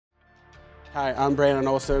Hi, I'm Brandon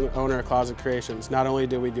Olson, owner of Closet Creations. Not only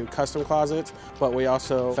do we do custom closets, but we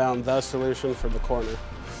also found the solution for the corner.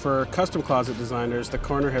 For custom closet designers, the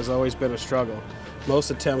corner has always been a struggle.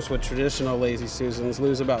 Most attempts with traditional Lazy Susans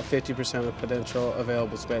lose about 50% of potential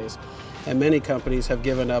available space, and many companies have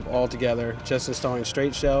given up altogether, just installing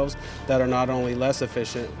straight shelves that are not only less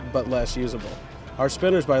efficient, but less usable. Our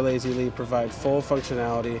spinners by Lazy Lee provide full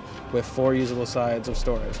functionality with 4 usable sides of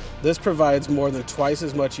storage. This provides more than twice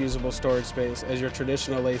as much usable storage space as your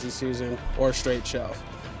traditional Lazy Susan or straight shelf.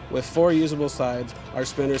 With 4 usable sides, our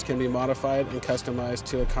spinners can be modified and customized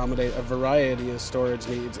to accommodate a variety of storage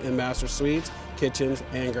needs in master suites, kitchens,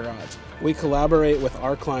 and garage. We collaborate with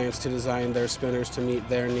our clients to design their spinners to meet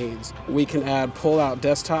their needs. We can add pull-out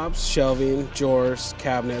desktops, shelving, drawers,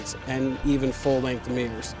 cabinets, and even full-length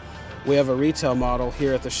mirrors. We have a retail model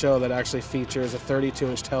here at the show that actually features a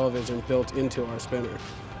 32-inch television built into our spinner.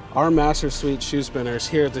 Our Master Suite shoe spinners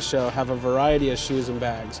here at the show have a variety of shoes and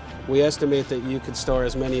bags. We estimate that you could store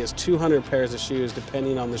as many as 200 pairs of shoes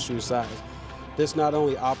depending on the shoe size. This not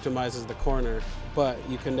only optimizes the corner, but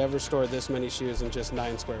you can never store this many shoes in just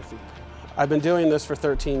 9 square feet. I've been doing this for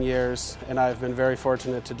 13 years, and I've been very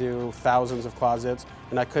fortunate to do thousands of closets,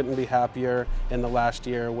 and I couldn't be happier in the last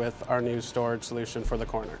year with our new storage solution for the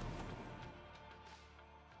corner.